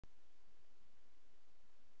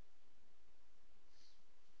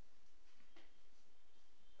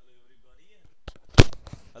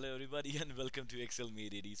everybody, and welcome to Excel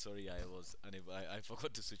Made AD. Sorry, I was unable. I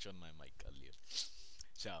forgot to switch on my mic earlier.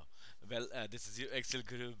 So, this is your Excel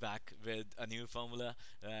Guru back with a new formula,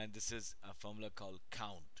 and this is a formula called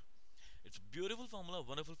count. It's a beautiful formula,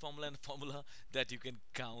 wonderful formula, and a formula that you can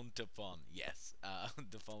count upon. Yes,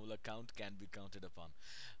 the formula count can be counted upon.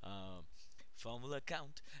 Um, Formula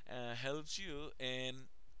count helps you in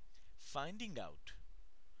finding out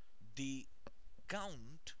the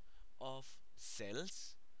count of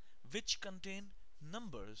cells which contain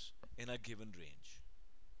numbers in a given range.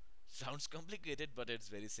 Sounds complicated, but it's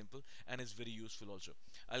very simple and it's very useful also.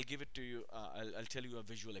 I'll give it to you. I'll tell you a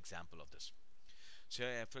visual example of this. So,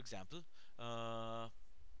 for example,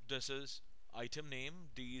 this is item name.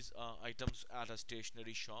 These are items at a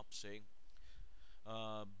stationery shop, saying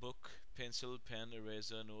book, pencil, pen,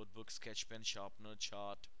 eraser, notebook, sketch pen, sharpener,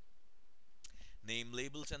 chart, name,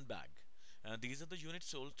 labels, and bag. These are the units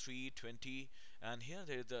sold 3, 20, and here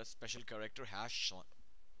there is a special character hash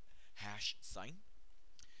sign.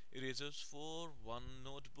 Erasers 4, 1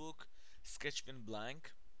 notebook, sketch pen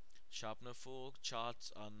blank, sharpener 4,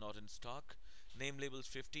 charts are not in stock, name labels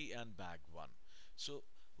 50, and bag 1. So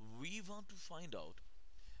we want to find out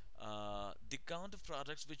the count of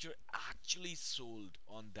products which are actually sold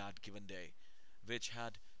on that given day, which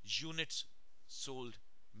had units sold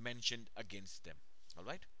mentioned against them.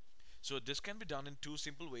 Alright, so this can be done in two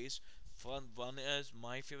simple ways. One is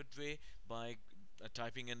my favorite way, by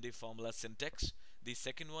typing in the formula syntax. The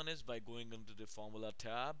second one is by going into the formula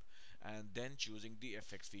tab and then choosing the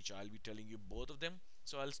FX feature. I'll be telling you both of them.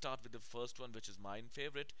 So I'll start with the first one, which is my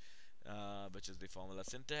favorite, which is the formula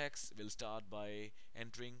syntax. We'll start by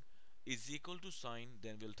entering is equal to sign,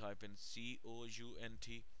 then we'll type in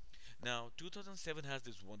COUNT. Now 2007 has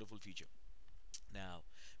this wonderful feature. Now,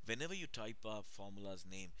 whenever you type a formula's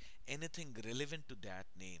name, anything relevant to that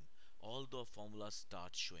name, all the formulas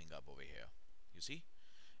start showing up over here. You see?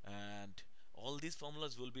 And all these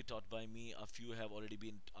formulas will be taught by me. A few have already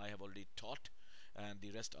been, I have already taught, and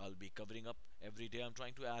the rest I'll be covering up every day. I'm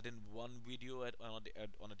trying to add in one video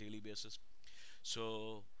on a daily basis.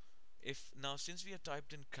 So, if now, since we have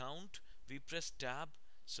typed in count, we press tab,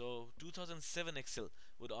 so 2007 Excel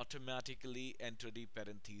would automatically enter the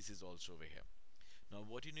parentheses also over here. Now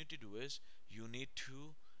what you need to do is you need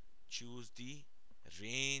to choose the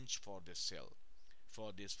range for this cell,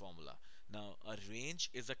 for this formula. Now a range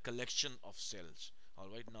is a collection of cells.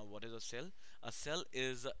 Alright, now what is a cell? A cell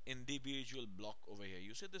is an individual block over here.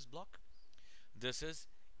 You see this block? This is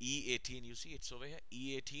E18. You see it's over here,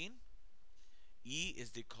 E18. E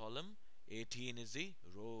is the column, 18 is the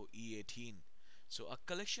row, E18. So a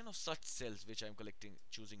collection of such cells which I'm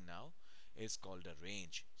choosing now is called a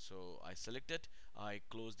range. So I select it, I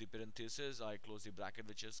close the parenthesis, I close the bracket,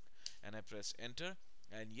 which is, and I press enter,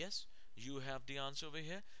 and yes, you have the answer over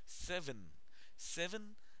here. Seven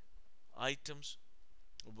items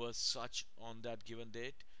were such on that given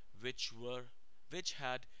date which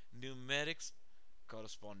had numerics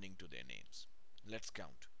corresponding to their names. Let's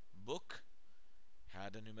count. Book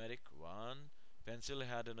had a numeric 1, pencil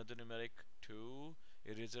had another numeric 2,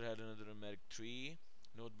 eraser had another numeric 3,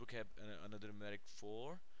 notebook had another numeric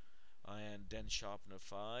 4, and then sharpener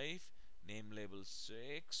 5, name label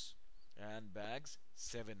 6, and bags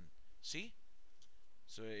 7. See?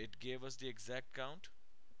 So it gave us the exact count.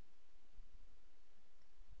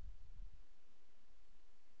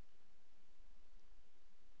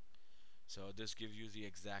 So this gives you the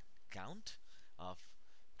exact count of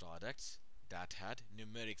products that had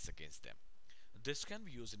numerics against them. This can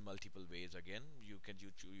be used in multiple ways. Again,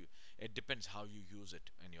 it depends how you use it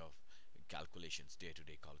in your calculations,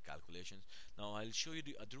 day-to-day calculations. Now I'll show you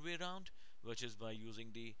the other way around, which is by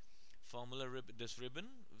using the formula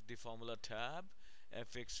ribbon, the formula tab,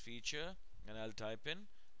 FX feature, and I'll type in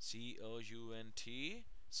COUNT,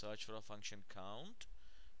 search for a function count,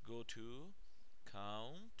 go to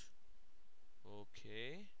count,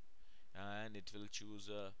 okay, and it will choose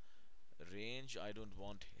a range. I don't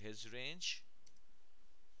want his range.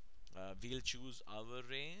 We'll choose our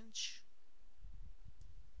range.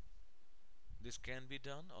 This can be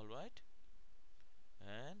done, alright,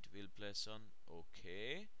 and we'll press on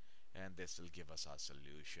OK, and this will give us our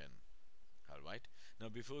solution. Alright, now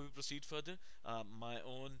before we proceed further, my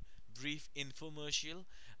own brief infomercial.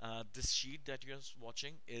 This sheet that you are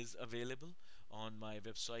watching is available on my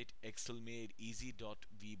website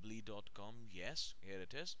excelmadeeasy.weebly.com. Yes, here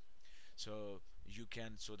it is. So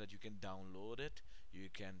that you can download it, you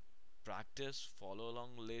can practice, follow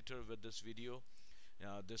along later with this video.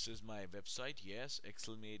 Now this is my website, yes,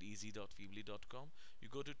 excelmadeeasy.weebly.com. You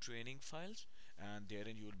go to training files, and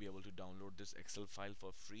therein you will be able to download this Excel file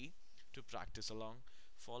for free to practice along,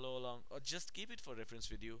 follow along, or just keep it for reference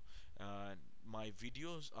with you. My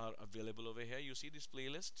videos are available over here. You see this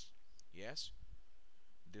playlist? Yes,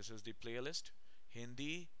 this is the playlist.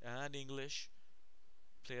 Hindi and English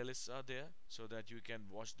playlists are there so that you can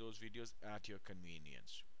watch those videos at your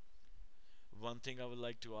convenience. One thing I would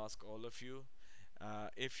like to ask all of you,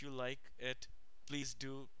 if you like it, please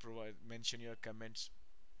do provide mention your comments.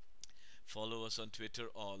 Follow us on Twitter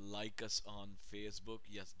or like us on Facebook.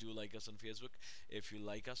 Yes, do like us on Facebook if you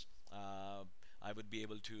like us. I would be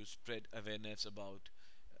able to spread awareness about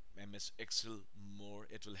MS Excel more.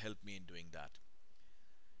 It will help me in doing that.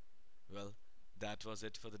 Well, that was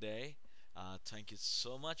it for the day. Thank you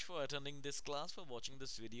so much for attending this class, for watching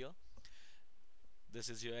this video. This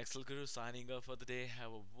is your Excel Guru signing off for the day.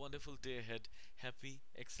 Have a wonderful day ahead. Happy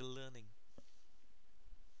Excel learning.